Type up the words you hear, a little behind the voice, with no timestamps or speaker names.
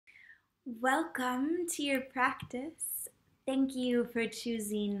Welcome to your practice. Thank you for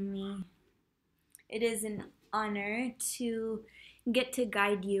choosing me. It is an honor to get to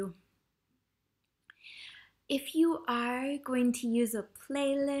guide you. If you are going to use a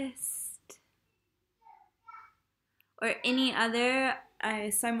playlist or any other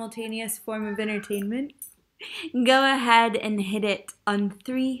simultaneous form of entertainment, go ahead and hit it on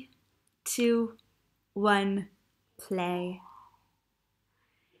 3, 2, 1, play.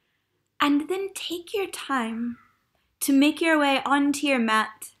 And then take your time to make your way onto your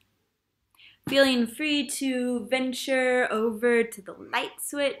mat, feeling free to venture over to the light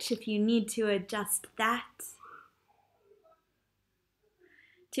switch if you need to adjust that,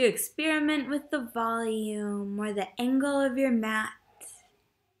 to experiment with the volume or the angle of your mat,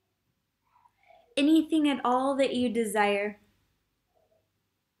 anything at all that you desire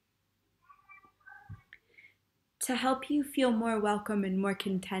to help you feel more welcome and more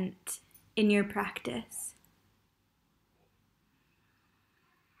content in your practice.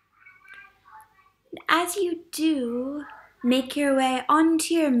 As you do, make your way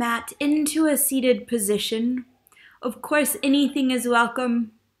onto your mat into a seated position. Of course, anything is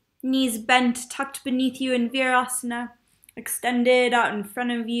welcome. Knees bent, tucked beneath you in Virasana, extended out in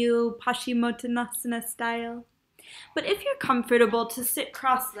front of you, Paschimottanasana style. But if you're comfortable to sit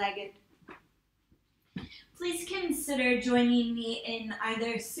cross-legged, please consider joining me in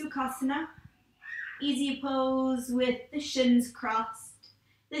either Sukhasana, easy pose with the shins crossed,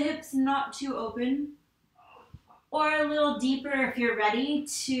 the hips not too open, or a little deeper if you're ready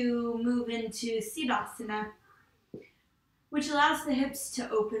to move into Siddhasana, which allows the hips to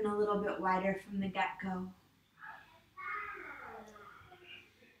open a little bit wider from the get-go.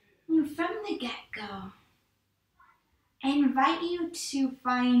 And from the get-go, I invite you to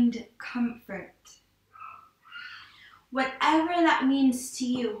find comfort, whatever that means to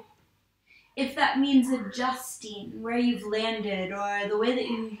you. If that means adjusting where you've landed or the way that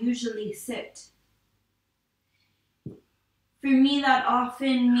you usually sit. For me, that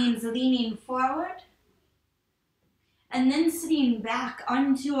often means leaning forward and then sitting back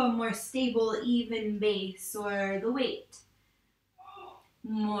onto a more stable, even base, or the weight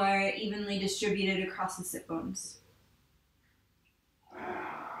more evenly distributed across the sit bones.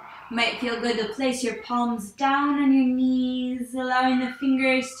 Might feel good to place your palms down on your knees, allowing the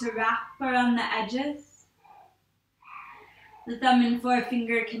fingers to wrap around the edges. The thumb and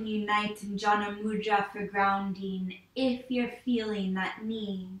forefinger can unite in Jhana Mudra for grounding if you're feeling that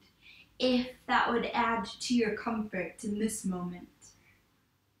need, if that would add to your comfort in this moment.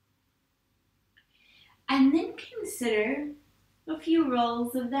 And then consider a few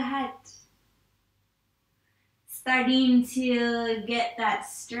rolls of the head. Starting to get that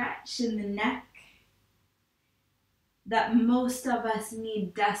stretch in the neck that most of us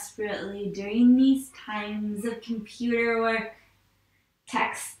need desperately during these times of computer work,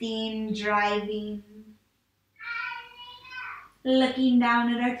 texting, driving, looking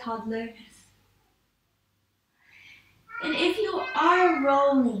down at our toddlers. And if you are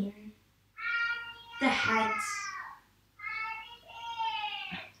rolling the head,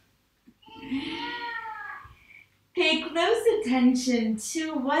 pay close attention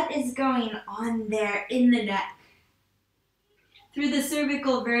to what is going on there in the neck, through the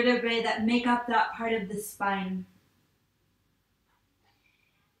cervical vertebrae that make up that part of the spine.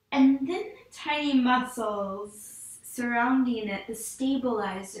 And then the tiny muscles surrounding it, the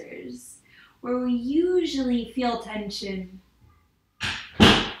stabilizers, where we usually feel tension.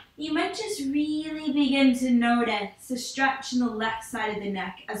 You might just really begin to notice a stretch in the left side of the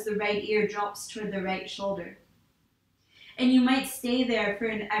neck as the right ear drops toward the right shoulder. And you might stay there for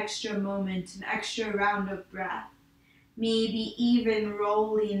an extra moment, an extra round of breath. Maybe even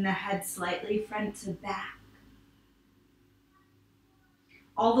rolling the head slightly front to back.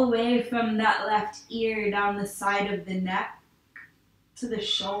 All the way from that left ear down the side of the neck to the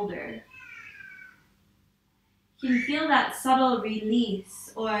shoulder. You can feel that subtle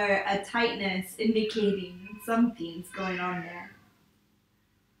release or a tightness indicating something's going on there.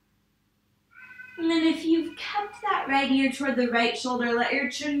 And then if you've kept that right ear toward the right shoulder, let your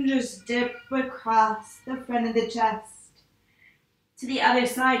chin just dip across the front of the chest. To the other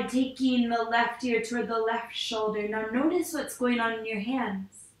side, taking the left ear toward the left shoulder. Now notice what's going on in your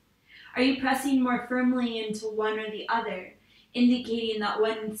hands. Are you pressing more firmly into one or the other, indicating that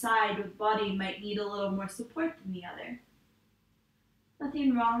one side of the body might need a little more support than the other?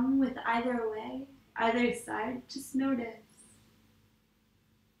 Nothing wrong with either way, either side, just notice.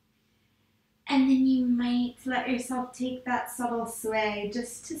 And then you might let yourself take that subtle sway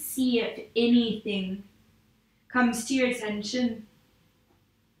just to see if anything comes to your attention.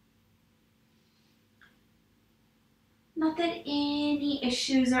 Not that any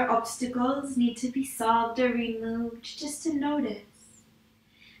issues or obstacles need to be solved or removed, just to notice.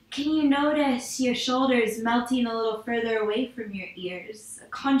 Can you notice your shoulders melting a little further away from your ears, a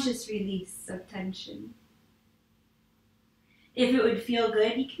conscious release of tension? If it would feel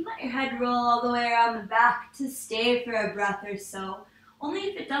good, you can let your head roll all the way around the back to stay for a breath or so, only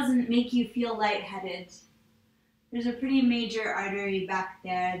if it doesn't make you feel lightheaded. There's a pretty major artery back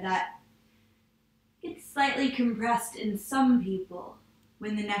there that gets slightly compressed in some people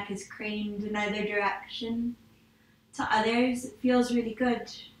when the neck is craned in either direction. To others, it feels really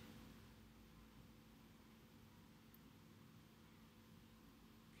good.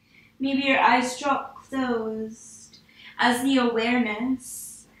 Maybe your eyes drop closed as the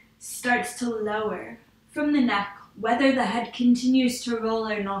awareness starts to lower from the neck, whether the head continues to roll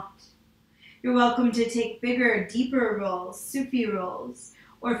or not. You're welcome to take bigger, deeper rolls, Sufi rolls,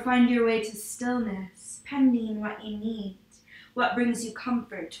 or find your way to stillness, pending what you need, what brings you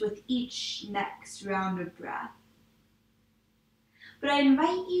comfort with each next round of breath. But I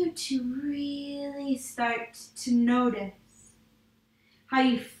invite you to really start to notice how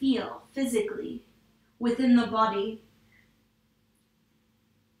you feel physically within the body,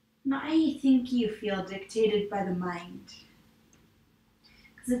 not how you think you feel dictated by the mind.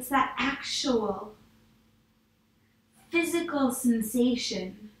 Because it's that actual physical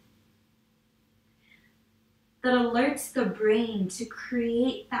sensation that alerts the brain to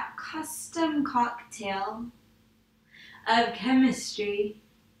create that custom cocktail of chemistry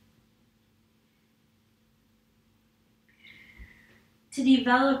to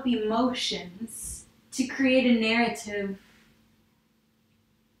develop emotions, to create a narrative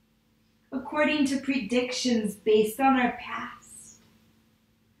according to predictions based on our past.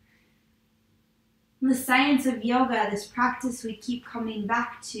 The science of yoga, this practice we keep coming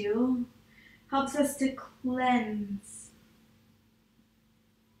back to, helps us to cleanse,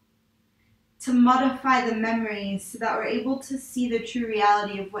 to modify the memories so that we're able to see the true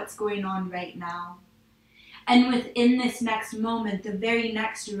reality of what's going on right now. And within this next moment, the very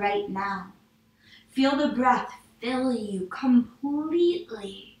next right now, feel the breath fill you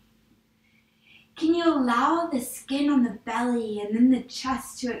completely. Can you allow the skin on the belly and then the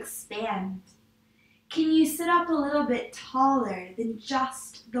chest to expand? Can you sit up a little bit taller than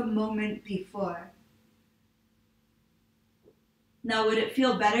just the moment before? Now, would it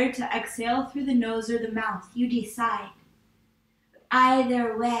feel better to exhale through the nose or the mouth? You decide.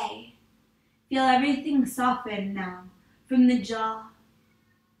 Either way, feel everything soften now, from the jaw,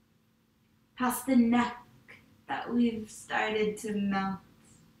 past the neck that we've started to melt,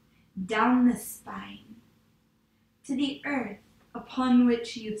 down the spine, to the earth upon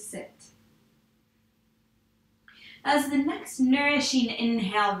which you sit. As the next nourishing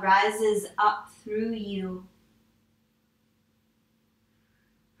inhale rises up through you,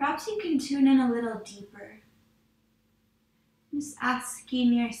 perhaps you can tune in a little deeper. Just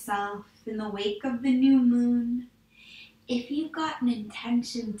asking yourself in the wake of the new moon if you've got an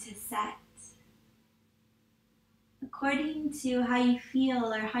intention to set according to how you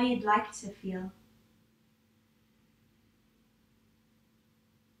feel or how you'd like to feel.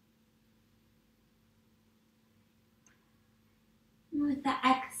 And with the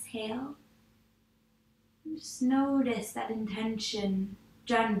exhale, just notice that intention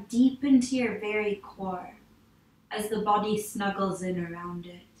drawn deep into your very core as the body snuggles in around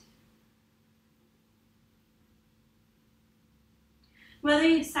it. Whether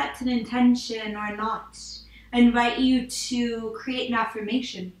you set an intention or not, I invite you to create an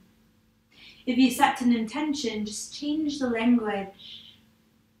affirmation. If you set an intention, just change the language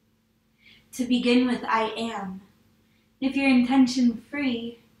to begin with I am. If you're intention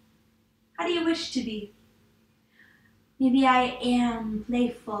free, how do you wish to be? Maybe I am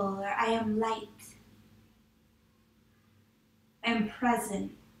playful, or I am light. I am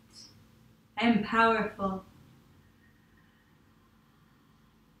present. I am powerful.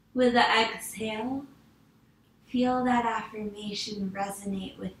 With the exhale, feel that affirmation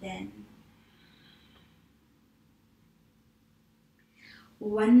resonate within.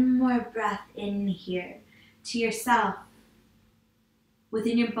 One more breath in here to yourself.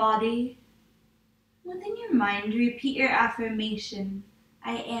 Within your body, within your mind, repeat your affirmation.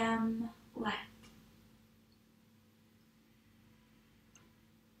 I am what?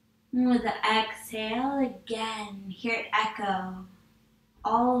 And with the exhale, again, hear it echo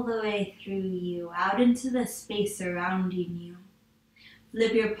all the way through you, out into the space surrounding you.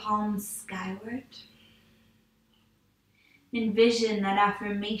 Flip your palms skyward. Envision that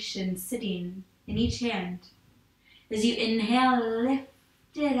affirmation sitting in each hand. As you inhale, lift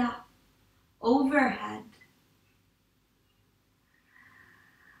it up overhead.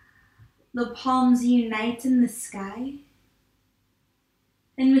 The palms unite in the sky.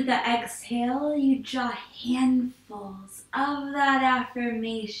 And with the exhale, you draw handfuls of that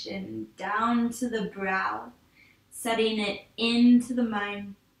affirmation down to the brow, setting it into the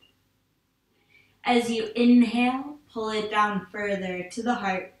mind. As you inhale, pull it down further to the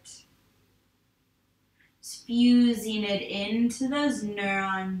heart, fusing it into those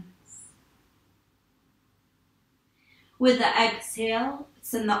neurons. With the exhale,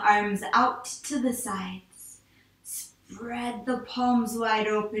 send the arms out to the sides. Spread the palms wide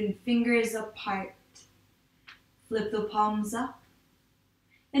open, fingers apart. Flip the palms up.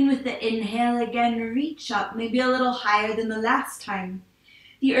 And with the inhale again, reach up, maybe a little higher than the last time.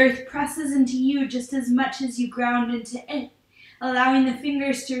 The earth presses into you just as much as you ground into it, allowing the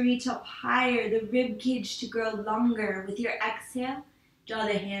fingers to reach up higher, the rib cage to grow longer. With your exhale, draw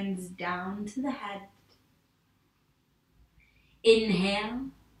the hands down to the head. Inhale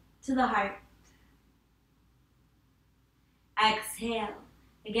to the heart. Exhale.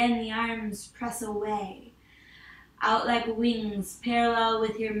 Again, the arms press away, out like wings, parallel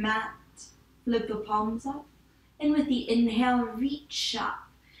with your mat. Flip the palms up. And with the inhale, reach up,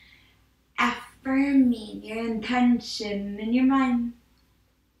 affirming your intention in your mind.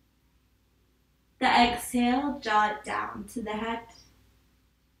 The exhale, draw it down to the head.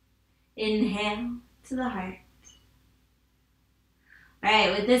 Inhale to the heart. All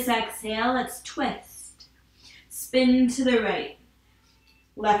right, with this exhale, let's twist. Spin to the right.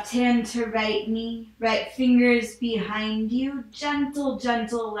 Left hand to right knee, right fingers behind you. Gentle,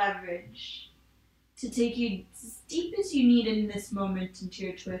 gentle leverage to take you as deep as you need in this moment into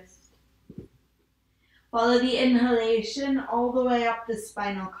your twist. Follow the inhalation all the way up the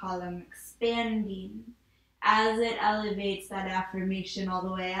spinal column, expanding as it elevates that affirmation all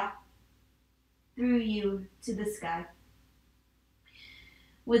the way up through you to the sky.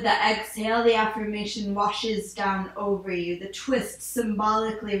 With the exhale, the affirmation washes down over you. The twist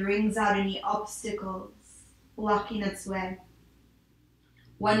symbolically wrings out any obstacles blocking its way.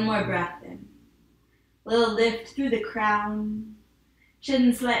 One more breath in. Little lift through the crown.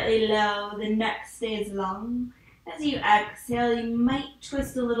 Chin slightly low, the neck stays long. As you exhale, you might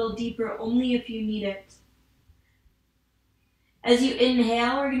twist a little deeper only if you need it. As you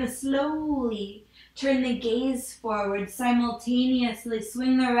inhale, we're going to slowly turn the gaze forward, simultaneously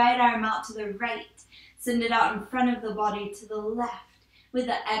swing the right arm out to the right, send it out in front of the body to the left. With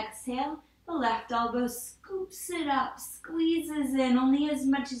the exhale, the left elbow scoops it up, squeezes in only as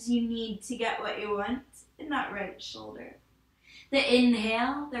much as you need to get what you want in that right shoulder. The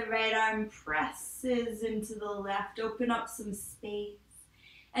inhale, the right arm presses into the left, open up some space.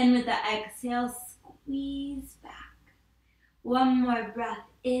 And with the exhale, squeeze back. One more breath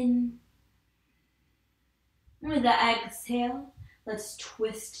in. With the exhale, let's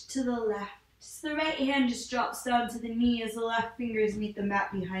twist to the left. So the right hand just drops down to the knee as the left fingers meet the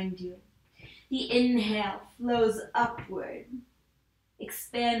mat behind you. The inhale flows upward,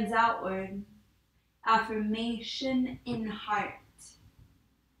 expands outward. Affirmation in heart.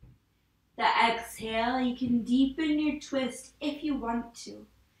 The exhale, you can deepen your twist if you want to,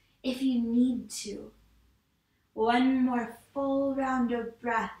 if you need to. One more full round of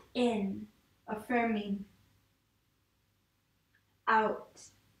breath in, affirming. Out,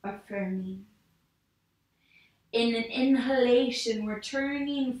 affirming. In an inhalation, we're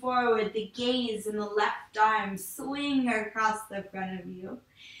turning forward, the gaze in the left arm, swing across the front of you.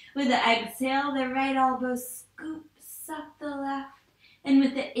 With the exhale, the right elbow scoops up the left. And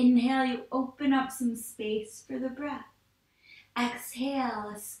with the inhale, you open up some space for the breath.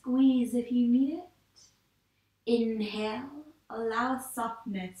 Exhale, a squeeze if you need it. Inhale, allow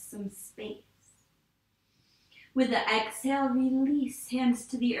softness, some space. With the exhale, release hands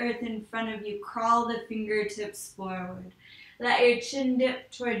to the earth in front of you. Crawl the fingertips forward. Let your chin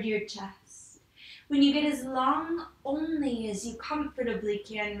dip toward your chest. When you get as long only as you comfortably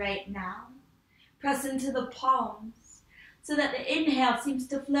can right now, press into the palms so that the inhale seems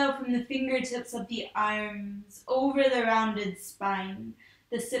to flow from the fingertips of the arms over the rounded spine,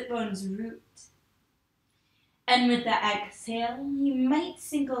 the sit bone's root. And with the exhale, you might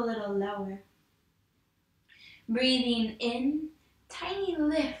sink a little lower. Breathing in, tiny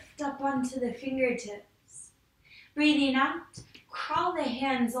lift up onto the fingertips. Breathing out, crawl the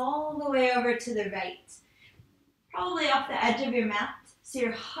hands all the way over to the right, probably off the edge of your mat, so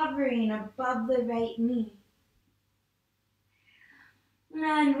you're hovering above the right knee.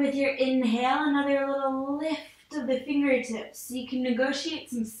 And with your inhale, another little lift of the fingertips, so you can negotiate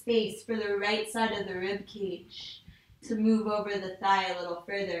some space for the right side of the rib cage to move over the thigh a little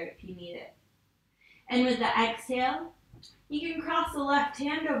further if you need it. And with the exhale, You can cross the left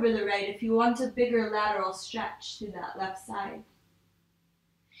hand over the right if you want a bigger lateral stretch through that left side.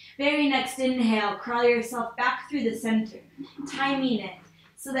 Very next inhale, crawl yourself back through the center, timing it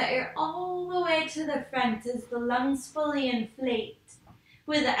so that you're all the way to the front as the lungs fully inflate.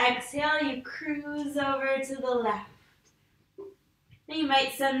 With the exhale, you cruise over to the left. Then you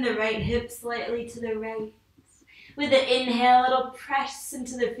might send the right hip slightly to the right. With the inhale, it'll press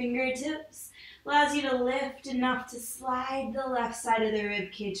into the fingertips, allows you to lift enough to slide the left side of the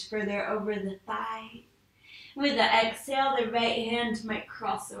rib cage further over the thigh. With the exhale, the right hand might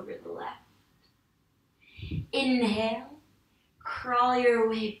cross over the left. Inhale, crawl your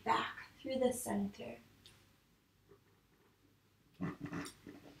way back through the center.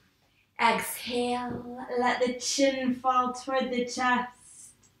 Exhale, let the chin fall toward the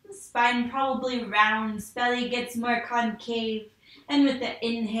chest. The spine probably rounds, belly gets more concave. And with the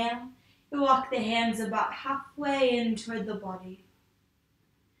inhale, you walk the hands about halfway in toward the body.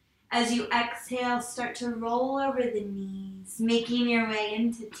 As you exhale, start to roll over the knees, making your way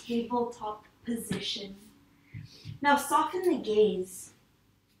into tabletop position. Now soften the gaze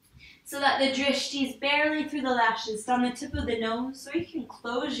so that the drishti is barely through the lashes, down the tip of the nose, or you can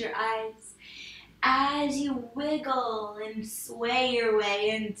close your eyes as you wiggle and sway your way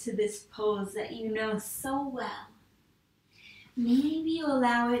into this pose that you know so well. Maybe you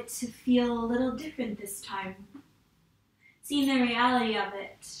allow it to feel a little different this time, seeing the reality of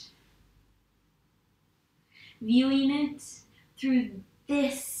it. Viewing it through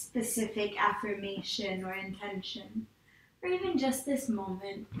this specific affirmation or intention, or even just this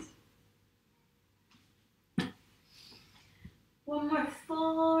moment. One more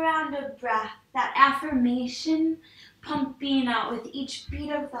full round of breath, that affirmation pumping out with each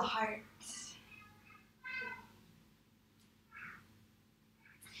beat of the heart.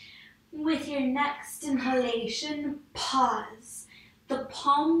 With your next inhalation, pause. The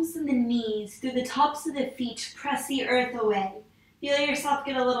palms and the knees through the tops of the feet press the earth away. Feel yourself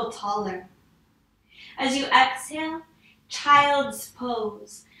get a little taller. As you exhale, child's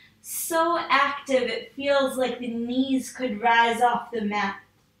pose. So active it feels like the knees could rise off the mat.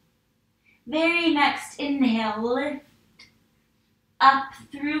 Very next inhale, lift up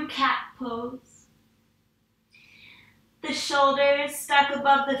through cat pose. The shoulders stuck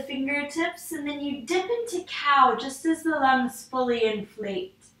above the fingertips, and then you dip into cow just as the lungs fully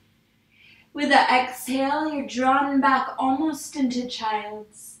inflate. With the exhale, you're drawn back almost into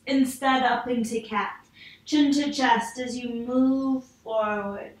child's, instead up into cat, chin to chest as you move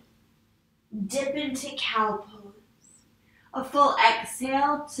forward. Dip into cow pose. A full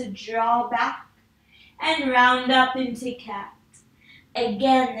exhale to draw back and round up into cat.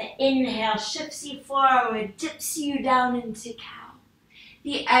 Again, the inhale shifts you forward, dips you down into cow.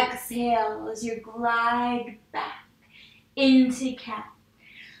 The exhale as you glide back into cat.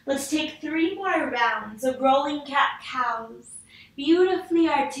 Let's take 3 more rounds of rolling cat cows, beautifully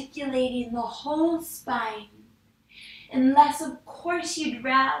articulating the whole spine. Unless, of course, you'd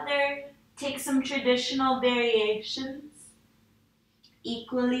rather take some traditional variations,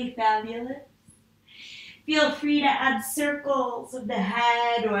 equally fabulous. Feel free to add circles of the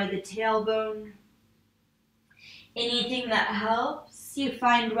head or the tailbone. Anything that helps you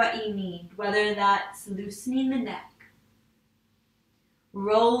find what you need, whether that's loosening the neck,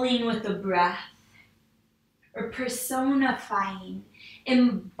 rolling with the breath, or personifying,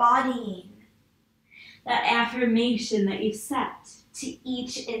 embodying that affirmation that you set to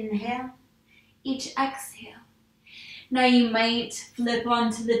each inhale, each exhale. Now you might flip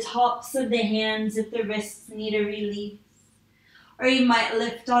onto the tops of the hands if the wrists need a release. Or you might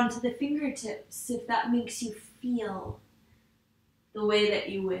lift onto the fingertips if that makes you feel the way that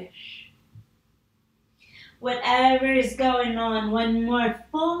you wish. Whatever is going on, one more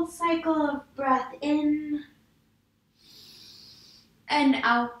full cycle of breath in and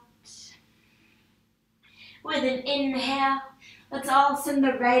out. With an inhale, let's all send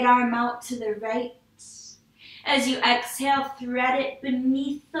the right arm out to the right. As you exhale, thread it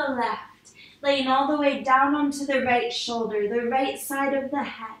beneath the left, laying all the way down onto the right shoulder, the right side of the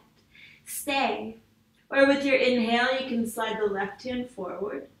head. Stay. Or with your inhale, you can slide the left hand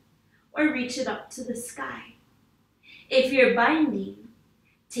forward or reach it up to the sky. If you're binding,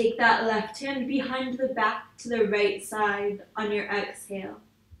 take that left hand behind the back to the right side on your exhale.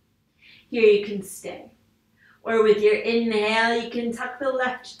 Here you can stay. Or with your inhale, you can tuck the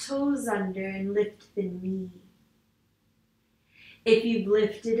left toes under and lift the knee. If you've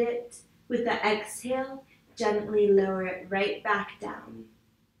lifted it, with the exhale, gently lower it right back down.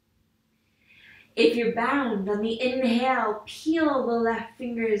 If you're bound, on the inhale, peel the left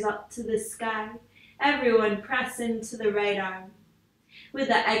fingers up to the sky Everyone press into the right arm. With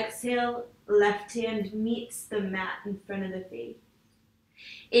the exhale, left hand meets the mat in front of the face.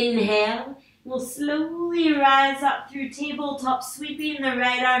 Inhale, we'll slowly rise up through tabletop, sweeping the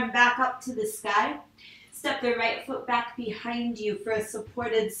right arm back up to the sky. Step the right foot back behind you for a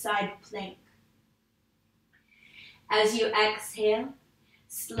supported side plank. As you exhale,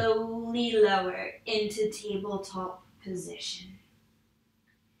 slowly lower into tabletop position.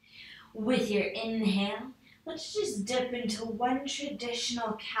 With your inhale, let's just dip into one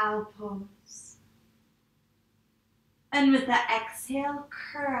traditional cow pose. And with the exhale,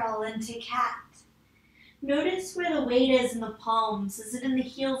 curl into cat. Notice where the weight is in the palms. Is it in the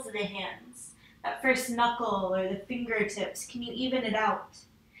heels of the hands? That first knuckle or the fingertips? Can you even it out?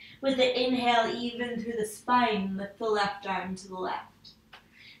 With the inhale, even through the spine, lift the left arm to the left.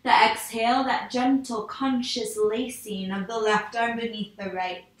 The exhale, that gentle, conscious lacing of the left arm beneath the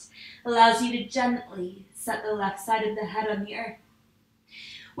right, allows you to gently set the left side of the head on the earth.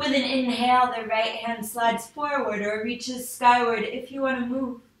 With an inhale, the right hand slides forward or reaches skyward if you want to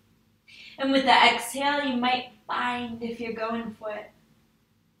move. And with the exhale, you might bind if you're going for it.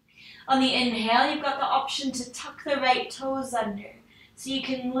 On the inhale, you've got the option to tuck the right toes under, so you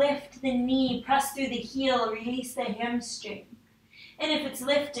can lift the knee, press through the heel, release the hamstring. And if it's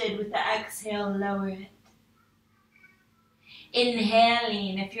lifted, with the exhale, lower it.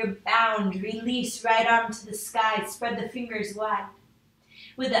 Inhaling, if you're bound, release right arm to the sky, spread the fingers wide.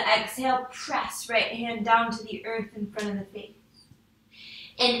 With the exhale, press right hand down to the earth in front of the face.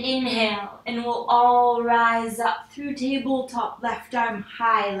 And inhale, and we'll all rise up through tabletop, left arm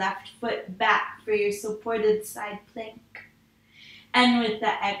high, left foot back for your supported side plank. And with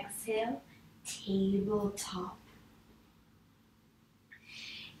the exhale, tabletop.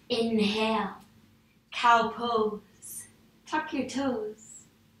 Inhale, cow pose. Tuck your toes.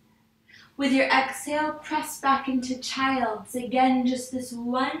 With your exhale, press back into child's. Again, just this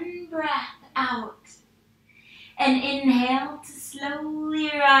one breath out. And inhale to slowly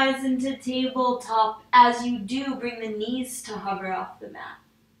rise into tabletop. As you do, bring the knees to hover off the mat.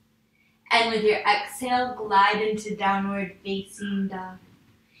 And with your exhale, glide into downward facing dog.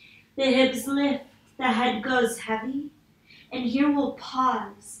 The hips lift, the head goes heavy. And here we'll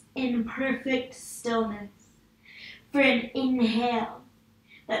pause in perfect stillness for an inhale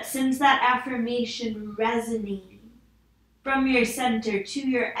that sends that affirmation resonating from your center to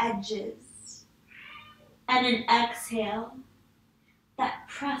your edges, and an exhale that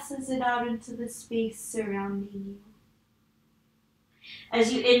presses it out into the space surrounding you.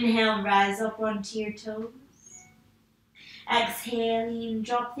 As you inhale, rise up onto your toes. Exhaling,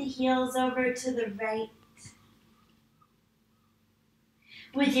 drop the heels over to the right.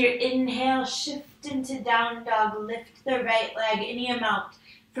 With your inhale, shift into down dog. Lift the right leg any amount,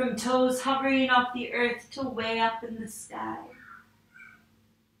 from toes hovering off the earth to way up in the sky.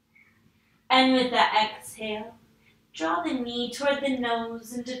 And with the exhale, draw the knee toward the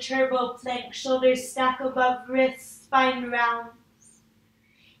nose into turbo plank, shoulders stack above wrists, spine rounds.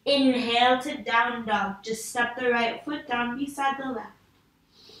 Inhale to down dog. Just step the right foot down beside the left.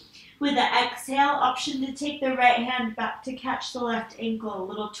 With the exhale, option to take the right hand back to catch the left ankle, a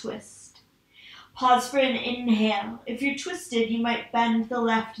little twist. Pause for an inhale. If you're twisted, you might bend the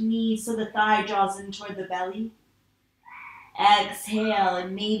left knee so the thigh draws in toward the belly. Exhale,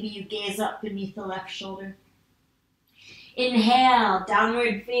 and maybe you gaze up beneath the left shoulder. Inhale,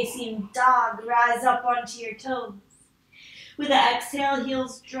 downward facing dog, rise up onto your toes. With the exhale,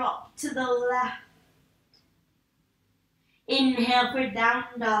 heels drop to the left. Inhale for down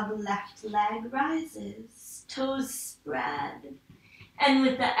dog, left leg rises, toes spread. And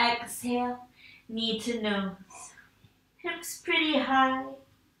with the exhale, knee to nose, hips pretty high.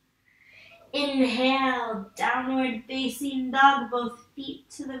 Inhale, downward facing dog, both feet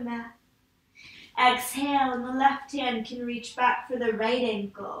to the mat. Exhale, and the left hand can reach back for the right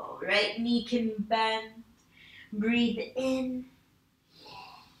ankle. Right knee can bend. Breathe in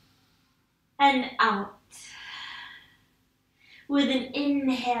and out. With an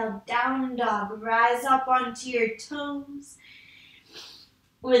inhale, down dog, rise up onto your toes.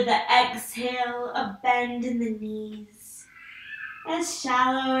 With the exhale, a bend in the knees, as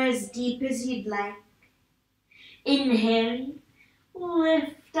shallow or as deep as you'd like. Inhaling,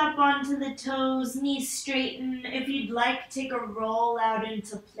 lift up onto the toes, knees straighten. If you'd like, take a roll out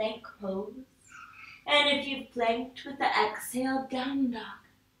into plank pose. And if you've planked, with the exhale, down dog.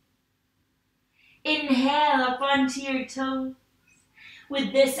 Inhale up onto your toes.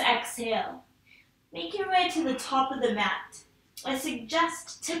 With this exhale, make your way to the top of the mat. I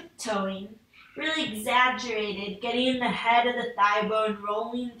suggest tiptoeing, really exaggerated, getting in the head of the thigh bone,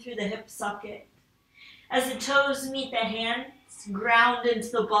 rolling through the hip socket. As the toes meet the hands, ground into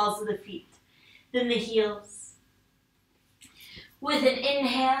the balls of the feet, then the heels. With an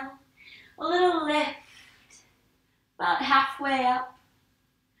inhale, a little lift, about halfway up.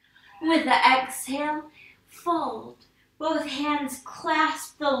 With the exhale, fold. Both hands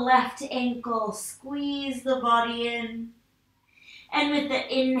clasp the left ankle, squeeze the body in. And with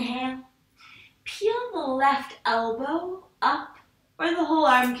the inhale, peel the left elbow up, or the whole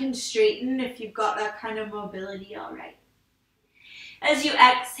arm can straighten if you've got that kind of mobility all right. As you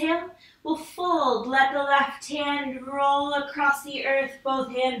exhale, we'll fold. Let the left hand roll across the earth,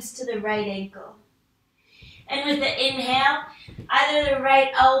 both hands to the right ankle. And with the inhale, either the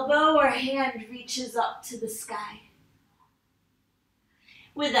right elbow or hand reaches up to the sky.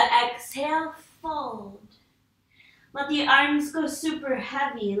 With the exhale, fold. Let the arms go super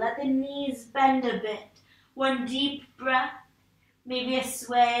heavy. Let the knees bend a bit. One deep breath, maybe a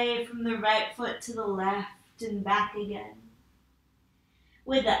sway from the right foot to the left and back again.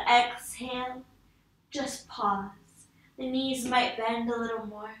 With the exhale, just pause. The knees might bend a little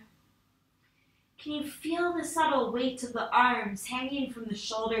more. Can you feel the subtle weight of the arms hanging from the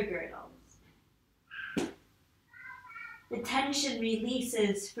shoulder girdles? The tension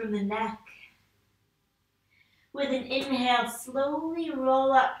releases from the neck. With an inhale, slowly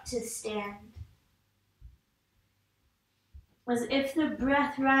roll up to stand. As if the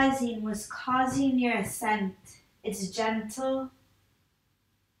breath rising was causing your ascent. It's gentle.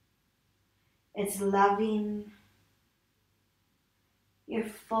 It's loving. You're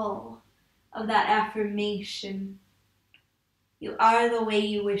full of that affirmation. You are the way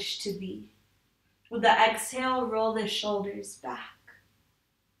you wish to be. With the exhale, roll the shoulders back.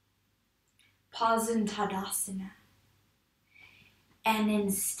 Pause in Tadasana. And in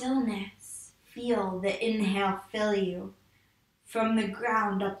stillness, feel the inhale fill you from the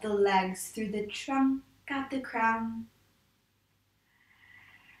ground up the legs, through the trunk, at the crown.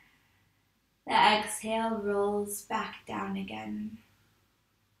 The exhale rolls back down again.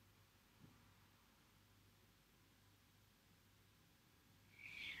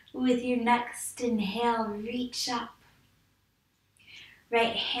 With your next inhale, reach up.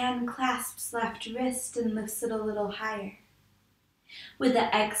 Right hand clasps left wrist and lifts it a little higher. With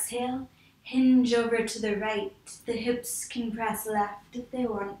the exhale, hinge over to the right. The hips can press left if they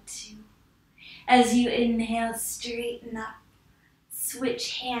want to. As you inhale, straighten up.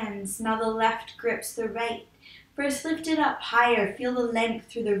 Switch hands. Now the left grips the right. First lift it up higher. Feel the length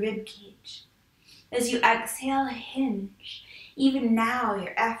through the rib cage. As you exhale, hinge. Even now,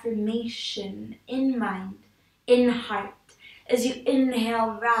 your affirmation in mind, in heart. As you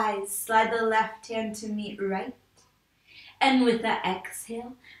inhale, rise, slide the left hand to meet right. And with the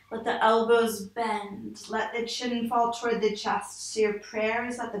exhale, let the elbows bend. Let the chin fall toward the chest so your prayer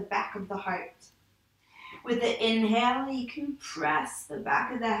is at the back of the heart. With the inhale, you can press the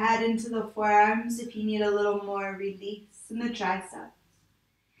back of the head into the forearms if you need a little more release in the triceps.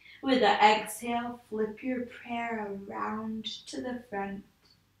 With the exhale, flip your prayer around to the front.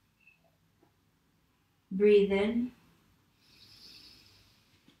 Breathe in.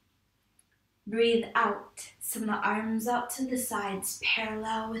 Breathe out. Send the arms out to the sides,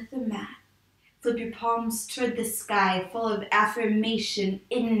 parallel with the mat. Flip your palms toward the sky, full of affirmation.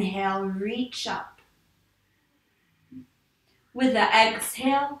 Inhale, reach up. With the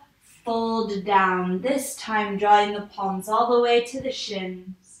exhale, fold down. This time, drawing the palms all the way to the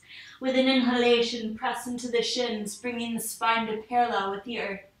shins. With an inhalation, press into the shins, bringing the spine to parallel with the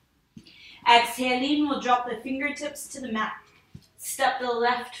earth. Exhaling, we'll drop the fingertips to the mat. Step the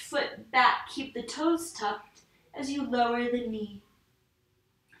left foot back, keep the toes tucked as you lower the knee.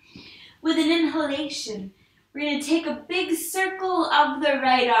 With an inhalation, we're going to take a big circle of the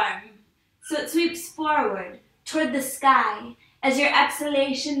right arm so it sweeps forward toward the sky. As your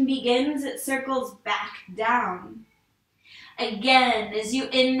exhalation begins, it circles back down. Again, as you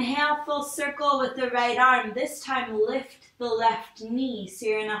inhale, full circle with the right arm. This time, lift the left knee so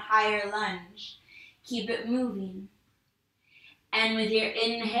you're in a higher lunge. Keep it moving. And with your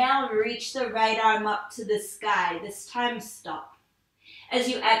inhale, reach the right arm up to the sky. This time, stop. As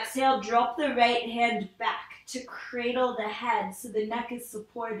you exhale, drop the right hand back to cradle the head so the neck is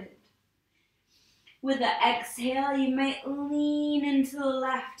supported. With the exhale, you might lean into the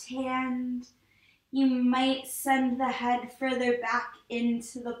left hand. You might send the head further back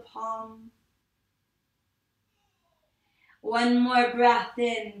into the palm. One more breath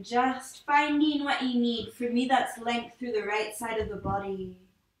in, just finding what you need. For me, that's length through the right side of the body.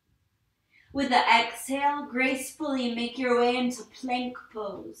 With the exhale, gracefully make your way into plank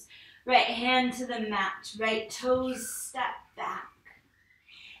pose. Right hand to the mat, right toes step back.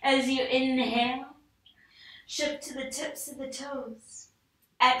 As you inhale, Shift to the tips of the toes.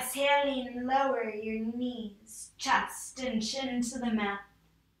 Exhaling, lower your knees, chest and chin to the mat.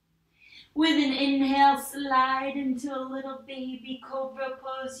 With an inhale, slide into a little baby cobra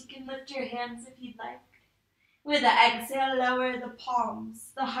pose. You can lift your hands if you'd like. With an exhale, lower the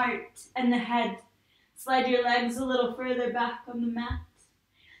palms, the heart, and the head. Slide your legs a little further back on the mat.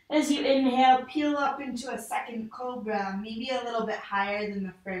 As you inhale, peel up into a second cobra, maybe a little bit higher than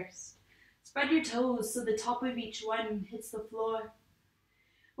the first. Spread your toes so the top of each one hits the floor.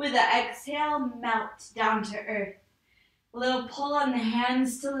 With an exhale, melt down to earth. A little pull on the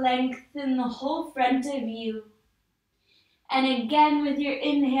hands to lengthen the whole front of you. And again, with your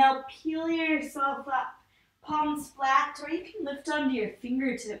inhale, peel yourself up, palms flat, or you can lift onto your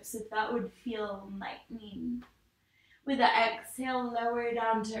fingertips if that would feel enlightening. With the exhale, lower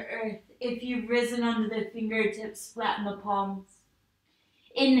down to earth. If you've risen onto the fingertips, flatten the palms.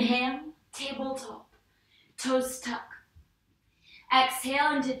 Inhale, tabletop, toes tuck.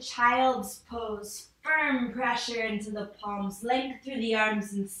 Exhale into child's pose. Firm pressure into the palms, length through the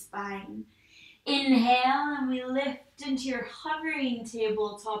arms and spine. Inhale, and we lift into your hovering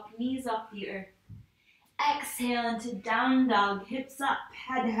tabletop, knees off the earth. Exhale into down dog, hips up,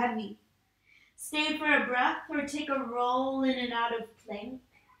 head heavy. Stay for a breath or take a roll in and out of plank.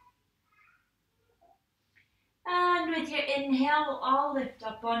 And with your inhale, we'll all lift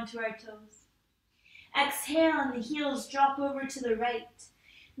up onto our toes. Exhale and the heels drop over to the right.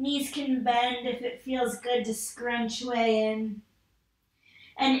 Knees can bend if it feels good to scrunch way in.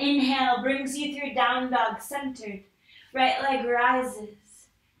 And inhale brings you through down dog centered. Right leg rises.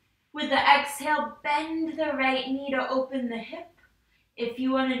 With the exhale, bend the right knee to open the hip. If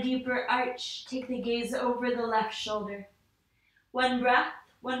you want a deeper arch, take the gaze over the left shoulder. One breath,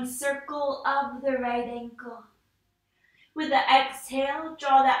 one circle of the right ankle. With the exhale,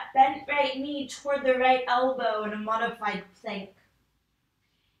 draw that bent right knee toward the right elbow in a modified plank.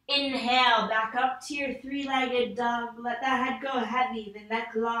 Inhale, back up to your three-legged dog. Let the head go heavy, the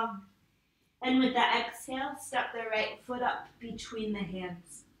neck long. And with the exhale, step the right foot up between the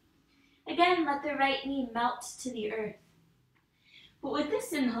hands. Again, let the right knee melt to the earth. But with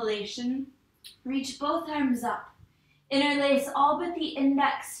this inhalation, reach both arms up. Interlace all but the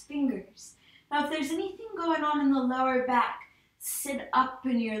index fingers. Now, if there's anything going on in the lower back, sit up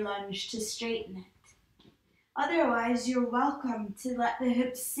in your lunge to straighten it. Otherwise, you're welcome to let the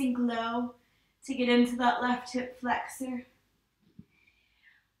hips sink low, to get into that left hip flexor.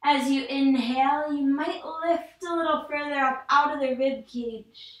 As you inhale, you might lift a little further up out of the rib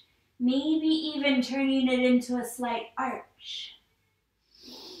cage, maybe even turning it into a slight arch.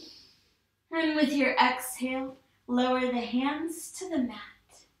 And with your exhale, lower the hands to the mat.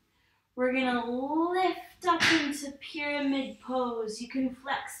 We're gonna lift up into pyramid pose. You can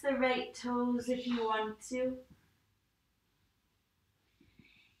flex the right toes if you want to.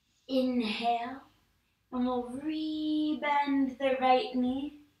 Inhale, and we'll re-bend the right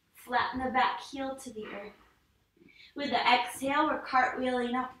knee, flatten the back heel to the earth. With the exhale, we're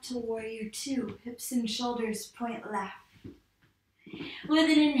cartwheeling up to warrior two, hips and shoulders point left. With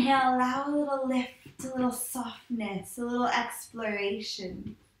an inhale, allow a little lift, a little softness, a little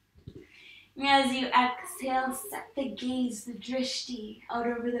exploration. And as you exhale, set the gaze, the drishti, out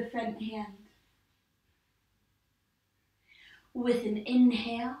over the front hand. With an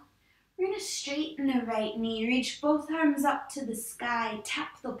inhale, we're going to straighten the right knee, reach both arms up to the sky,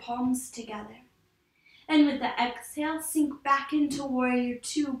 tap the palms together. And with the exhale, sink back into warrior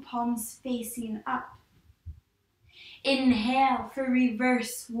two, palms facing up. Inhale for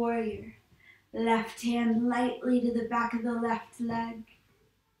reverse warrior. Left hand lightly to the back of the left leg.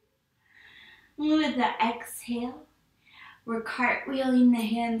 With the exhale, we're cartwheeling the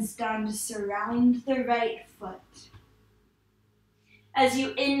hands down to surround the right foot. As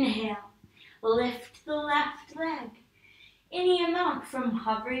you inhale, lift the left leg. Any amount from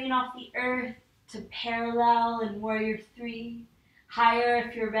hovering off the earth to parallel in warrior three. Higher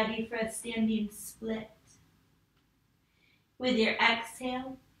if you're ready for a standing split. With your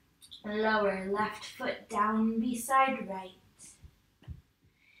exhale, lower left foot down beside right.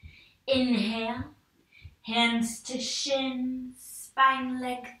 Inhale, hands to shins, spine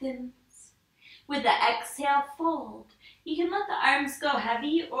lengthens. With the exhale, fold. You can let the arms go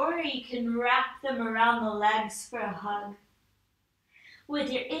heavy or you can wrap them around the legs for a hug.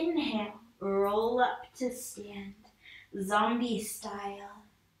 With your inhale, roll up to stand, zombie style.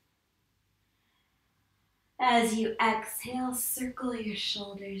 As you exhale, circle your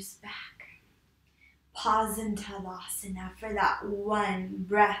shoulders back. Pause in Tadasana for that one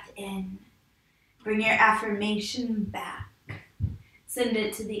breath in. Bring your affirmation back. Send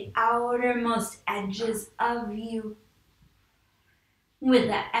it to the outermost edges of you. With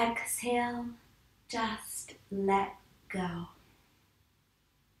the exhale, just let go.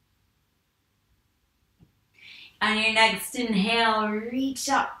 On your next inhale, reach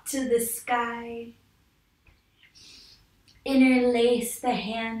up to the sky. Interlace the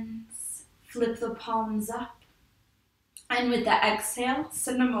hands, flip the palms up. And with the exhale,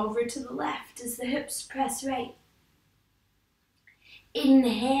 send them over to the left as the hips press right.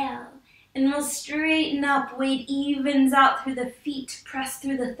 Inhale, and we'll straighten up, weight evens out through the feet, press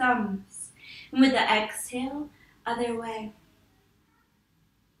through the thumbs. And with the exhale, other way.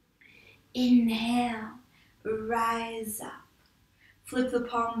 Inhale, rise up, flip the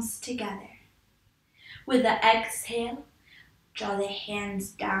palms together. With the exhale, draw the hands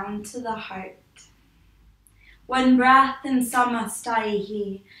down to the heart. One breath in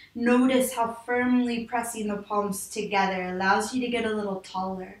Namaste. Notice how firmly pressing the palms together allows you to get a little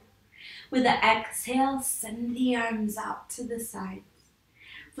taller. With the exhale, send the arms out to the sides.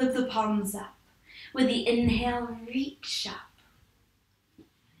 Flip the palms up. With the inhale, reach up.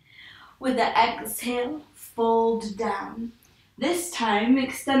 With the exhale, fold down. This time,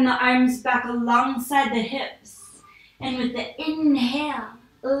 extend the arms back alongside the hips. And with the inhale,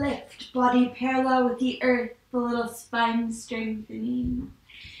 lift body parallel with the earth, a little spine strengthening.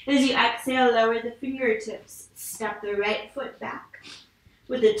 As you exhale, lower the fingertips. Step the right foot back.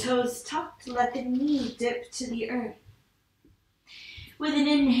 With the toes tucked, let the knee dip to the earth. With an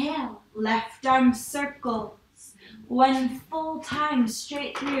inhale, left arm circles. One full time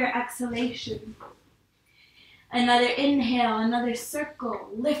straight through your exhalation. Another inhale, another circle.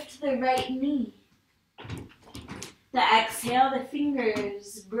 Lift the right knee. The exhale, the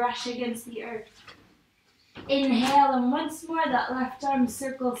fingers brush against the earth. Inhale, and once more that left arm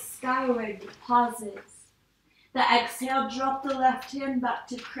circles skyward, pauses. The exhale, drop the left hand back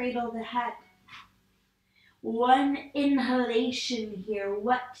to cradle the head. One inhalation here.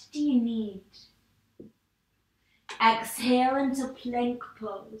 What do you need? Exhale into plank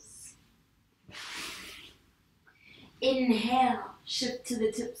pose. Inhale, shift to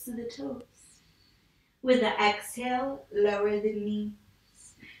the tips of the toes. With the exhale, lower the knees.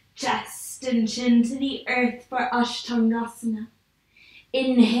 Chest and chin to the earth for Ashtangasana.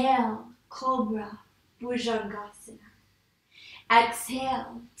 Inhale, Cobra, Bhujangasana.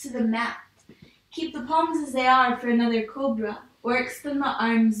 Exhale to the mat. Keep the palms as they are for another Cobra, or extend the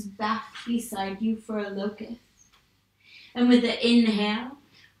arms back beside you for a Locust. And with the inhale,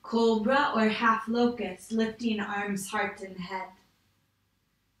 Cobra or half Locust, lifting arms, heart, and head.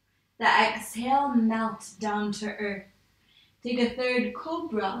 The exhale, melt down to earth. Take a third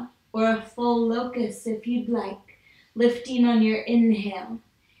Cobra or a full Locust if you'd like, lifting on your inhale.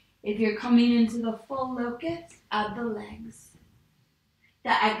 If you're coming into the full Locust, add the legs.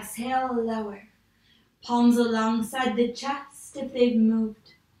 The exhale, lower. Palms alongside the chest if they've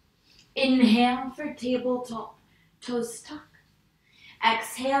moved. Inhale for tabletop, toes tuck.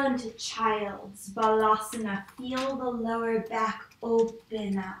 Exhale into Child's Balasana. Feel the lower back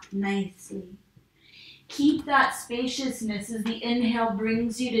open up nicely. Keep that spaciousness as the inhale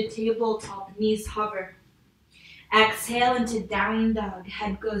brings you to tabletop, knees hover. Exhale into down dog,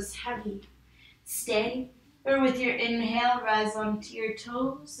 head goes heavy. Stay, or with your inhale, rise onto your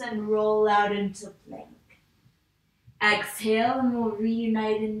toes and roll out into plank. Exhale and we'll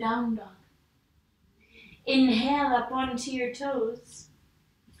reunite in down dog. Inhale up onto your toes.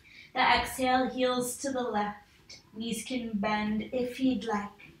 The exhale, heels to the left. Knees can bend if you'd like.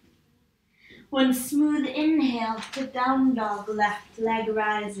 One smooth inhale to down dog, left leg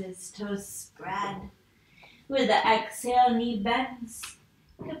rises, toes spread. With the exhale, knee bends,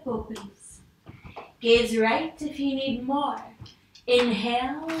 hip opens. Gaze right if you need more.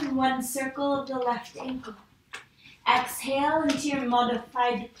 Inhale, one circle of the left ankle. Exhale into your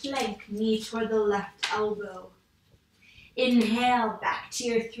modified plank, knee toward the left elbow. Inhale, back to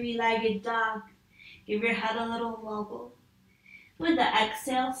your three-legged dog. Give your head a little wobble. With the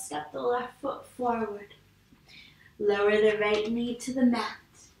exhale, step the left foot forward. Lower the right knee to the mat.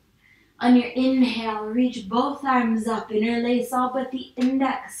 On your inhale, reach both arms up, interlace all but the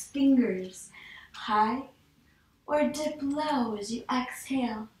index fingers high or dip low as you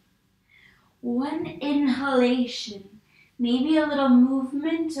exhale. One inhalation, maybe a little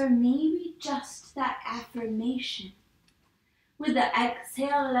movement or maybe just that affirmation. With the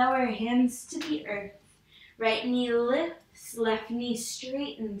exhale, lower hands to the earth. Right knee lifts, left knee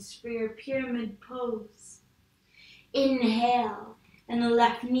straightens for your pyramid pose. Inhale, and the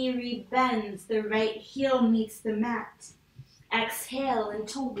left knee rebends, the right heel meets the mat. Exhale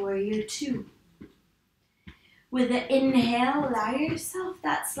into warrior two. With the inhale, allow yourself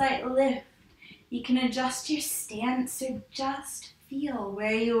that slight lift. You can adjust your stance or just feel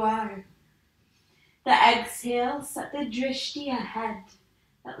where you are. The exhale, set the drishti ahead,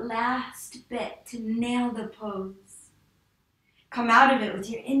 that last bit to nail the pose. Come out of it with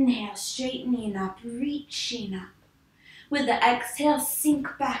your inhale, straightening up, reaching up. With the exhale,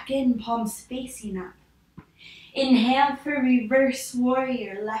 sink back in, palms facing up. Inhale for reverse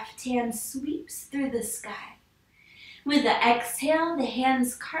warrior, left hand sweeps through the sky. With the exhale, the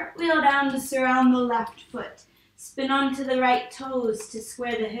hands cartwheel down to surround the left foot. Spin onto the right toes to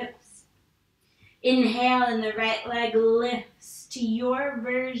square the hips. Inhale and the right leg lifts to your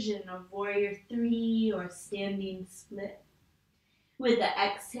version of warrior 3 or standing split. With the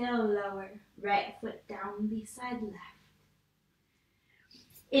exhale, lower, right foot down beside left.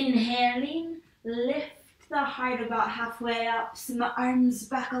 Inhaling, lift the heart about halfway up, send the arms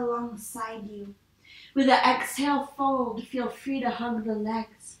back alongside you. With the exhale, fold, feel free to hug the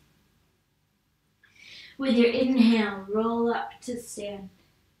legs. With your inhale, roll up to stand.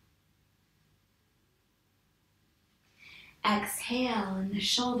 Exhale and the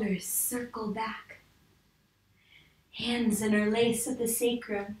shoulders circle back. Hands interlace at the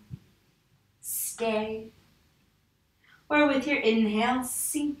sacrum. Stay. Or with your inhale,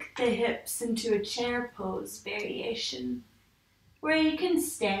 sink the hips into a chair pose variation, where you can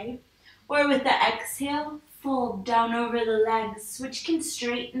stay. Or with the exhale, fold down over the legs, which can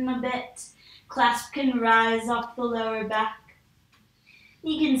straighten a bit. Clasp can rise off the lower back.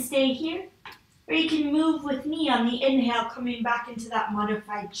 You can stay here, or you can move with me on the inhale, coming back into that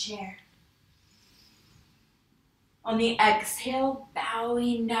modified chair. On the exhale,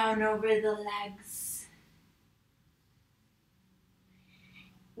 bowing down over the legs.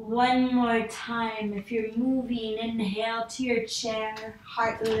 One more time, if you're moving, inhale to your chair,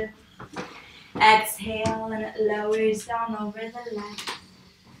 heart lift. Exhale and it lowers down over the legs.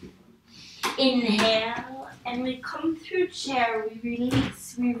 Inhale and we come through chair, we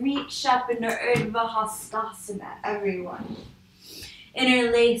release, we reach up into Urdhva Hastasana, everyone.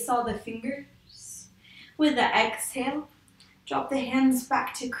 Interlace all the fingers. With the exhale, drop the hands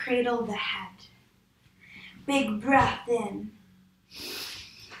back to cradle the head. Big breath in.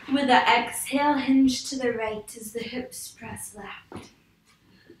 With the exhale, hinge to the right as the hips press left.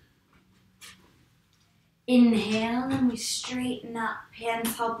 Inhale and we straighten up.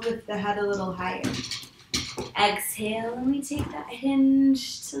 Hands help lift the head a little higher. Exhale and we take that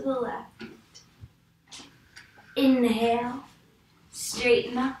hinge to the left. Inhale,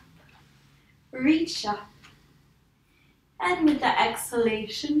 straighten up, reach up. And with the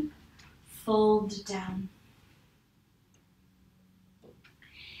exhalation, fold down.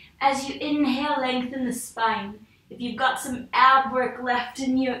 As you inhale, lengthen the spine. If you've got some ab work left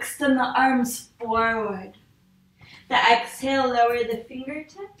in you, extend the arms forward. The exhale, lower the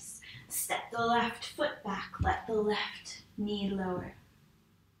fingertips. Step the left foot back. Let the left knee lower.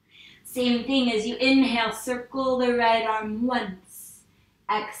 Same thing as you inhale, circle the right arm once.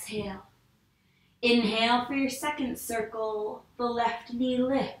 Exhale. Inhale for your second circle. The left knee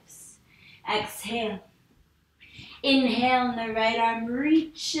lifts. Exhale. Inhale and the right arm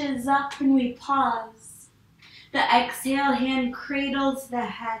reaches up and we pause. The exhale, hand cradles the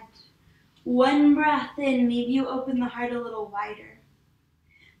head. One breath in, maybe you open the heart a little wider.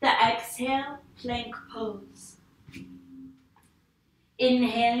 The exhale, plank pose.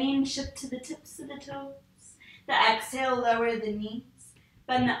 Inhaling, shift to the tips of the toes. The exhale, lower the knees.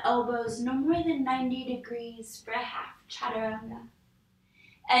 Bend the elbows no more than 90 degrees for a half chaturanga.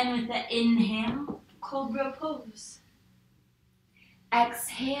 And with the inhale, cobra pose.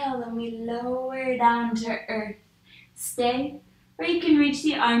 Exhale and we lower down to earth. Stay, or you can reach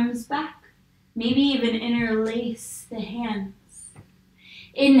the arms back. Maybe even interlace the hands.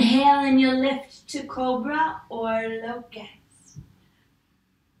 Inhale and you lift to cobra or locust.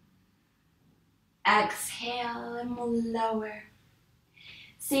 Exhale and we'll lower.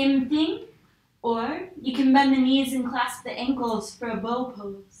 Same thing, or you can bend the knees and clasp the ankles for a bow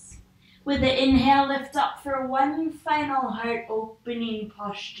pose. With the inhale, lift up for one final heart opening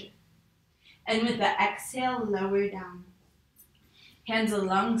posture. And with the exhale, lower down. Hands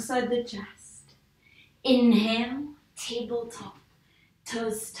alongside the chest. Inhale, tabletop,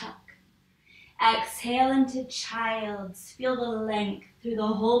 toes tuck. Exhale into child's. Feel the length through the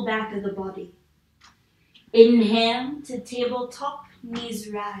whole back of the body. Inhale to tabletop, knees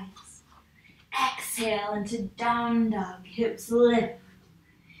rise. Exhale into down dog, hips lift.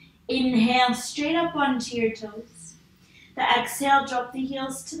 Inhale, straight up onto your toes. The exhale, drop the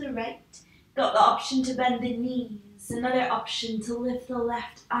heels to the right. Got the option to bend the knees another option to lift the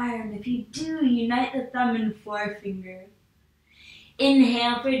left arm. If you do, unite the thumb and forefinger.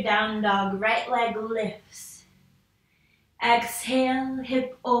 Inhale for down dog, right leg lifts. Exhale,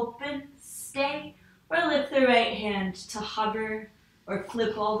 hip open, stay, or lift the right hand to hover or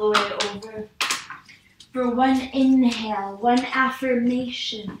flip all the way over. For one inhale, one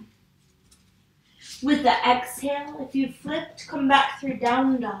affirmation. With the exhale, if you flipped, come back through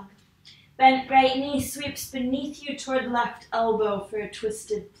down dog. Bent right knee sweeps beneath you toward left elbow for a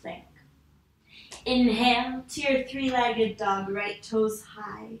twisted plank. Inhale to your three-legged dog, right toes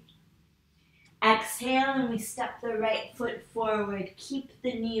high. Exhale and we step the right foot forward. Keep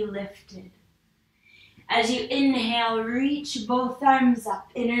the knee lifted. As you inhale, reach both arms up,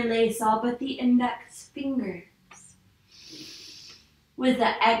 interlace all but the index fingers. With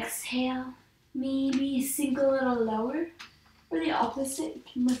the exhale, maybe sink a little lower, or the opposite, you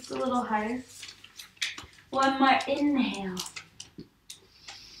can lift a little higher. One more inhale.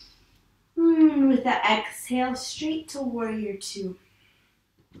 With the exhale, straight to warrior two.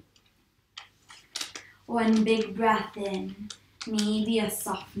 One big breath in, maybe a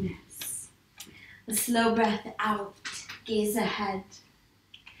softness. A slow breath out, gaze ahead.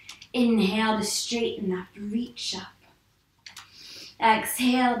 Inhale to straighten up, reach up.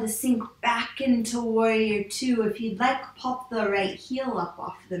 Exhale to sink back into warrior two. If you'd like, pop the right heel up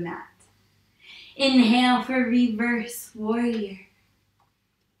off the mat. Inhale for reverse warrior.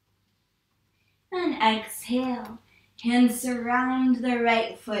 And exhale, hands surround the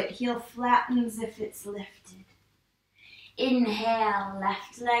right foot, heel flattens if it's lifted. Inhale,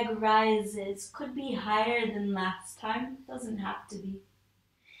 left leg rises, could be higher than last time, doesn't have to be.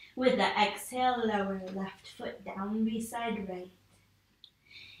 With the exhale, lower left foot down beside right.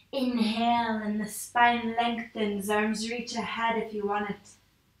 Inhale and the spine lengthens, arms reach ahead if you want it.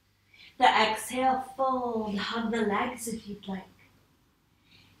 The exhale, fold, hug the legs if you'd like.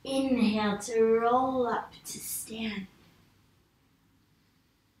 Inhale to roll up to stand.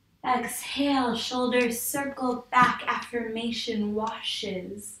 Exhale, shoulders circle back, affirmation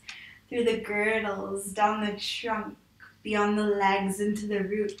washes through the girdles, down the trunk, beyond the legs, into the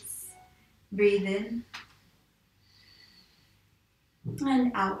roots. Breathe in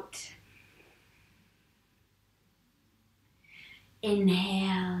and out.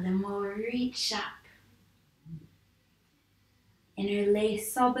 Inhale, and we'll reach up.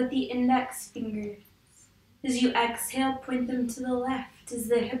 Interlace all but the index fingers. As you exhale, point them to the left as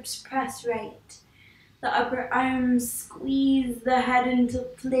the hips press right. The upper arms squeeze the head into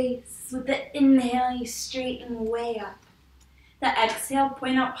place. With the inhale, you straighten way up. The exhale,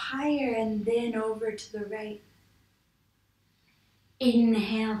 point up higher and then over to the right.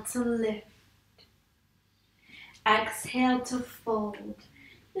 Inhale to lift. Exhale to fold.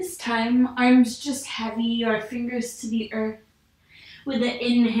 This time, arms just heavy or fingers to the earth. With the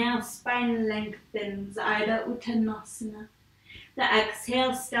inhale, spine lengthens, Ardha Uttanasana. The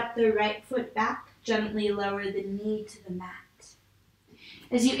exhale, step the right foot back, gently lower the knee to the mat.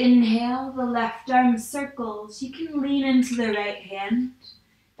 As you inhale, the left arm circles. You can lean into the right hand.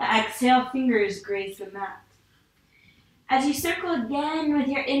 The exhale, fingers graze the mat. As you circle again with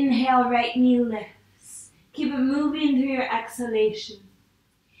your inhale, right knee lifts. Keep it moving through your exhalation.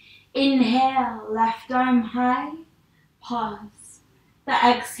 Inhale, left arm high, pause. The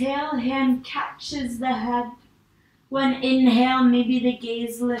exhale, hand catches the head. One inhale, maybe the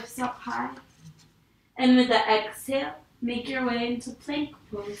gaze lifts up high. And with the exhale, make your way into plank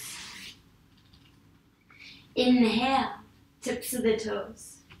pose. Inhale, tips of the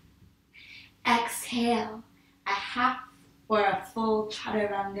toes. Exhale, a half or a full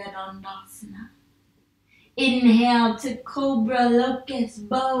Chaturanga Dandasana. Inhale to cobra, locust,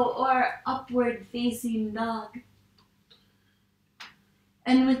 bow, or upward facing dog.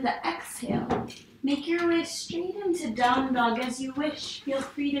 And with the exhale, make your way straight into down dog as you wish. Feel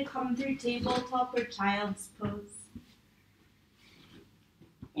free to come through tabletop or child's pose.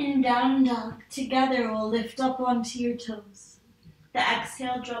 In down dog, together we'll lift up onto your toes. The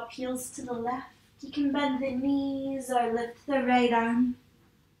exhale, drop heels to the left. You can bend the knees or lift the right arm.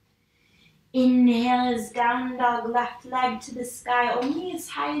 Inhale is down dog, left leg to the sky, only as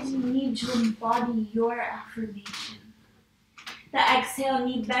high as you need to embody your affirmation. The exhale,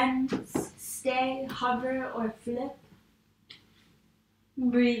 knee bends, stay, hover, or flip.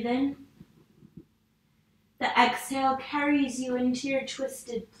 Breathe in. The exhale carries you into your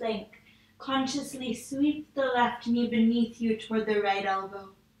twisted plank. Consciously sweep the left knee beneath you toward the right elbow.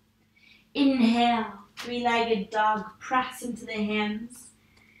 Inhale, three-legged dog, press into the hands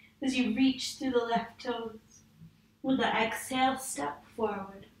as you reach through the left toes. With the exhale, step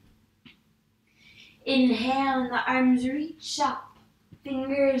forward. Inhale and the arms reach up,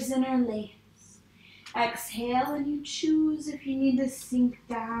 fingers interlace. Exhale and you choose if you need to sink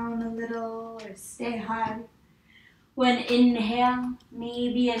down a little or stay high. When inhale,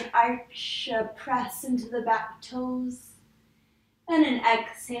 maybe an arch, a press into the back toes, and an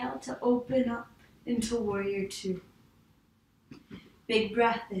exhale to open up into warrior two. Big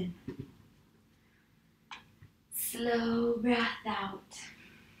breath in. Slow breath out.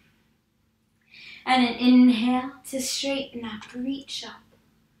 And an inhale to straighten up, reach up.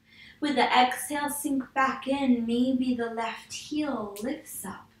 With the exhale, sink back in. Maybe the left heel lifts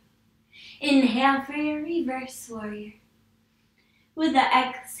up. Inhale for your reverse warrior. With the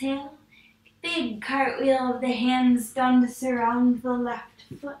exhale, big cartwheel of the hands down to surround the left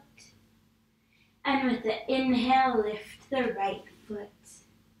foot. And with the inhale, lift the right foot.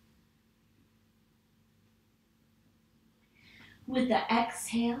 With the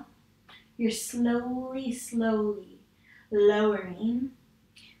exhale, you're slowly lowering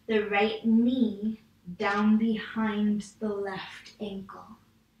the right knee down behind the left ankle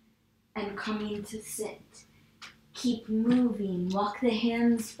and coming to sit. Keep moving. Walk the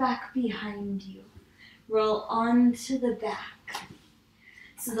hands back behind you. Roll onto the back.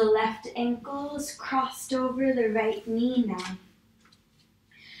 So the left ankle is crossed over the right knee now.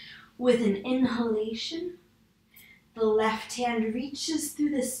 With an inhalation, the left hand reaches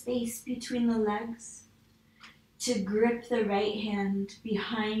through the space between the legs to grip the right hand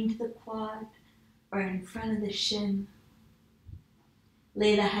behind the quad or in front of the shin.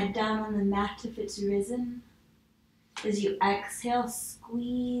 Lay the head down on the mat if it's risen. As you exhale,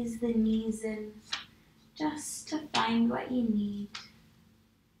 squeeze the knees in just to find what you need.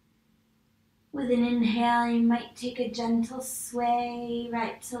 With an inhale, you might take a gentle sway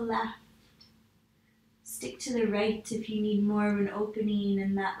right to left. Stick to the right if you need more of an opening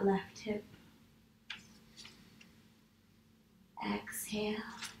in that left hip. Exhale.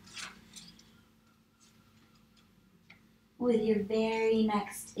 With your very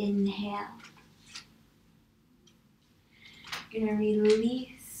next inhale, you're going to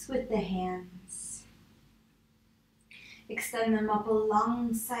release with the hands. Extend them up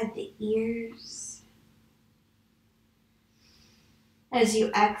alongside the ears. As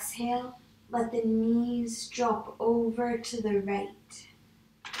you exhale, let the knees drop over to the right.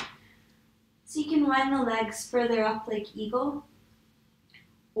 So you can wind the legs further up like eagle,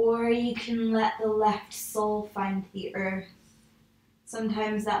 or you can let the left sole find the earth.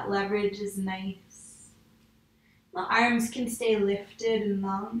 Sometimes that leverage is nice. The arms can stay lifted and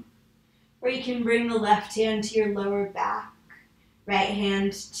long, or you can bring the left hand to your lower back, right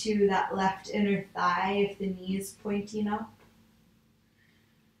hand to that left inner thigh if the knee is pointing up.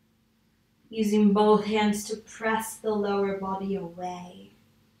 Using both hands to press the lower body away,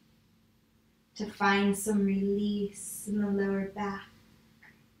 to find some release in the lower back.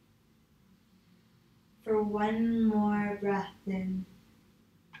 For one more breath in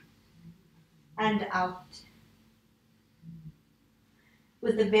and out.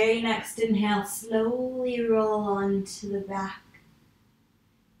 With the very next inhale, slowly roll onto the back.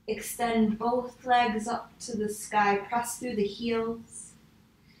 Extend both legs up to the sky, press through the heels.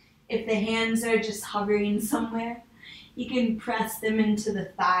 If the hands are just hovering somewhere, you can press them into the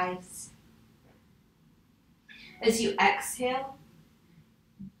thighs. As you exhale,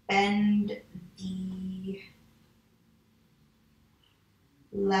 bend the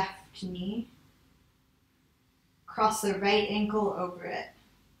left knee. Cross the right ankle over it.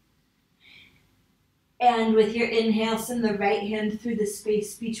 And with your inhale, send the right hand through the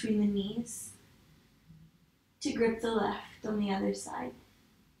space between the knees to grip the left on the other side.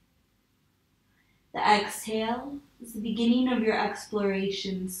 The exhale is the beginning of your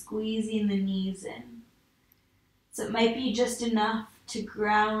exploration, squeezing the knees in. So it might be just enough to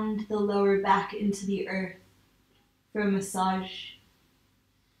ground the lower back into the earth for a massage.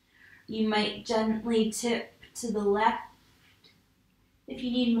 You might gently tip to the left if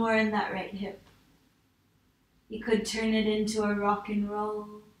you need more in that right hip. You could turn it into a rock and roll.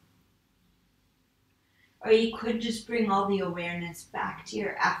 Or you could just bring all the awareness back to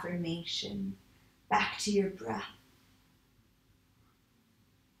your affirmation, back to your breath.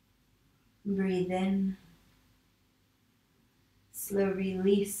 Breathe in. Slow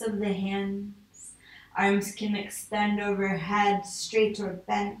release of the hands. Arms can extend overhead, straight or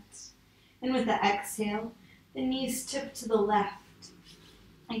bent. And with the exhale, the knees tip to the left.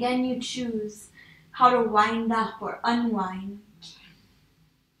 Again, you choose how to wind up or unwind.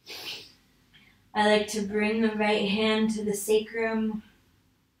 I like to bring the right hand to the sacrum,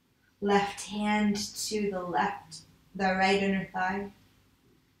 left hand to the right inner thigh.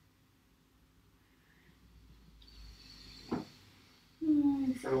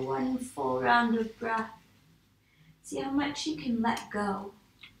 And for one full round of breath, see how much you can let go,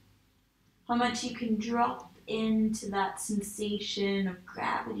 how much you can drop into that sensation of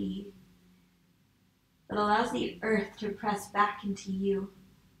gravity that allows the earth to press back into you.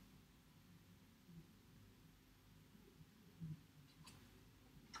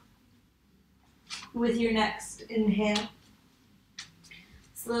 With your next inhale,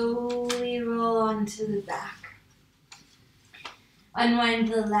 slowly roll onto the back. Unwind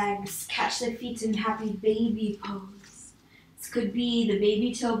the legs, catch the feet in happy baby pose. This could be the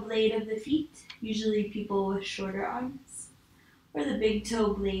baby toe blade of the feet, usually people with shorter arms, or the big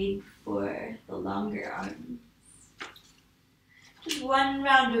toe blade for the longer arms. Just one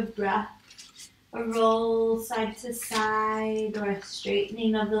round of breath, a roll side to side, or a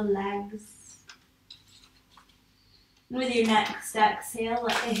straightening of the legs. With your next exhale,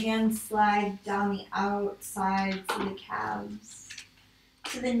 let the hands slide down the outside to the calves,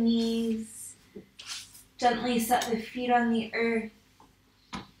 to the knees. Gently set the feet on the earth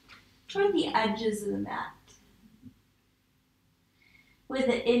toward the edges of the mat. With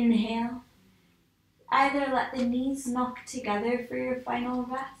an inhale, either let the knees knock together for your final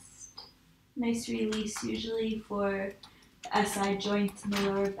rest. Nice release usually for the SI joint in the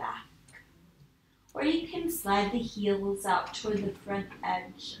lower back. Or you can slide the heels out toward the front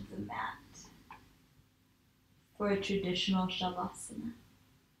edge of the mat for a traditional Shavasana.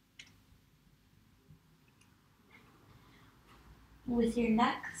 With your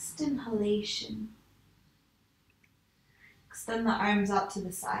next inhalation, extend the arms out to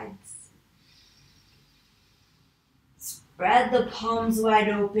the sides. Spread the palms wide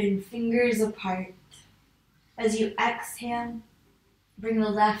open, fingers apart. As you exhale, bring the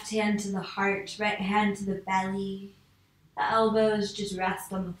left hand to the heart, right hand to the belly. The elbows just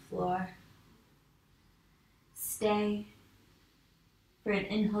rest on the floor. Stay for an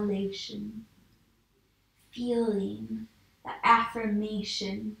inhalation, feeling the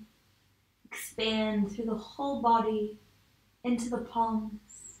affirmation expand through the whole body into the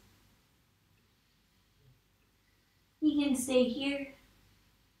palms. You can stay here,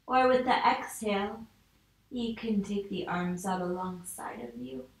 or with the exhale, you can take the arms out alongside of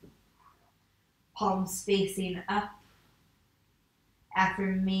you. Palms facing up.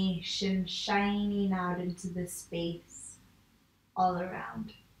 Affirmation shining out into the space all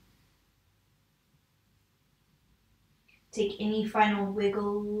around. Take any final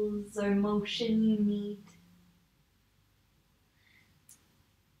wiggles or motion you need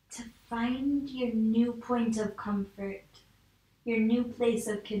to find your new point of comfort, your new place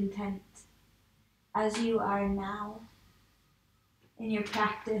of content as you are now, in your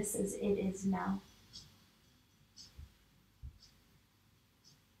practice as it is now.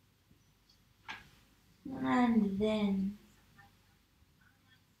 And then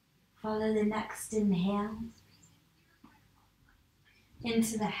follow the next inhale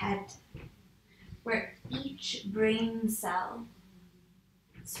into the head, where each brain cell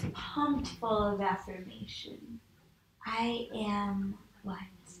is pumped full of affirmation. I am what?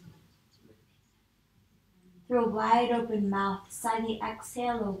 Through a wide open mouth, sigh the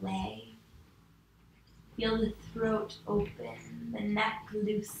exhale away. Feel the throat open, the neck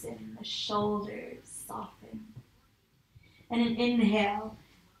loosen, the shoulders soften. And an inhale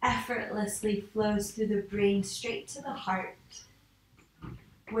effortlessly flows through the brain straight to the heart,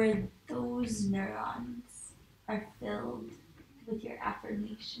 where those neurons are filled with your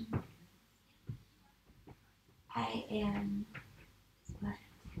affirmation. I am what?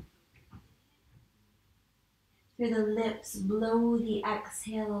 Through the lips, blow the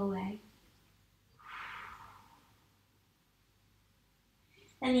exhale away.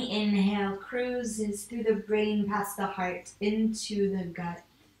 And the inhale cruises through the brain past the heart into the gut.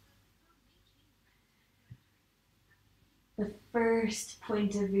 The first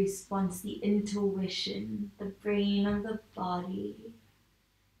point of response, the intuition, the brain of the body,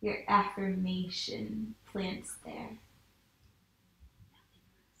 your affirmation plants there.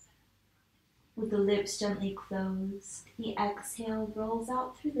 With the lips gently closed, the exhale rolls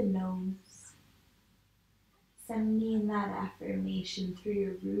out through the nose, sending that affirmation through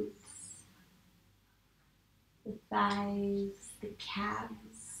your roots, the thighs, the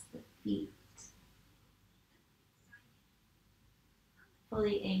calves, the feet,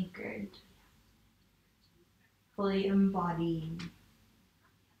 fully anchored, fully embodying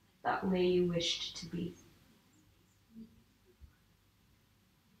that way you wished to be.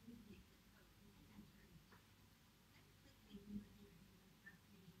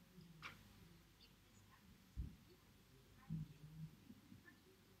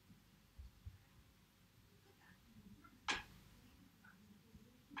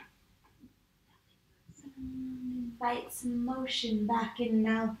 Invite some motion back in and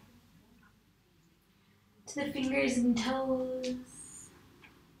out to the fingers and toes,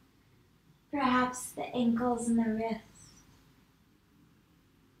 perhaps the ankles and the wrists.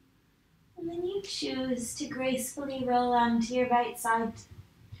 And then you choose to gracefully roll onto your right side,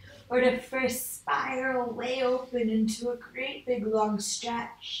 or to first spiral way open into a great big long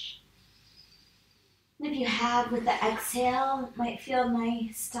stretch. And if you have, with the exhale, it might feel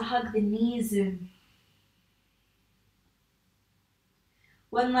nice to hug the knees in.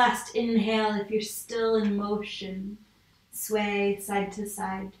 One last inhale if you're still in motion. Sway side to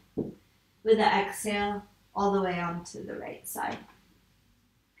side. With the exhale, all the way onto the right side.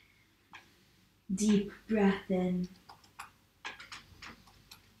 Deep breath in.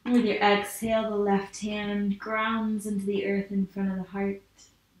 With your exhale, the left hand grounds into the earth in front of the heart.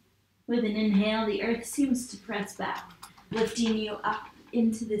 With an inhale, the earth seems to press back, lifting you up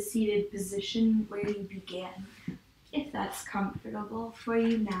into the seated position where you began, if that's comfortable for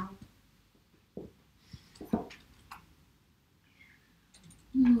you now.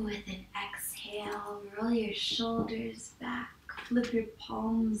 With an exhale, roll your shoulders back, flip your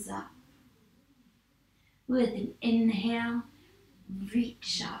palms up. With an inhale,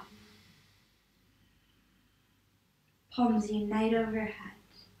 reach up. Palms unite overhead.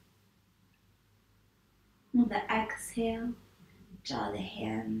 With the exhale, draw the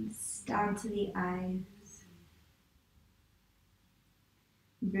hands down to the eyes.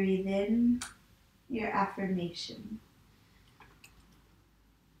 Breathe in your affirmation.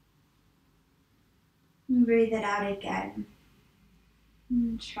 And breathe it out again,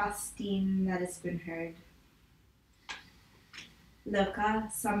 trusting that it's been heard. Loka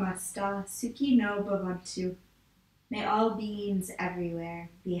samasta sukhi no bhavantu. May all beings everywhere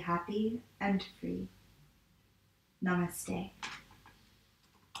be happy and free. Namaste.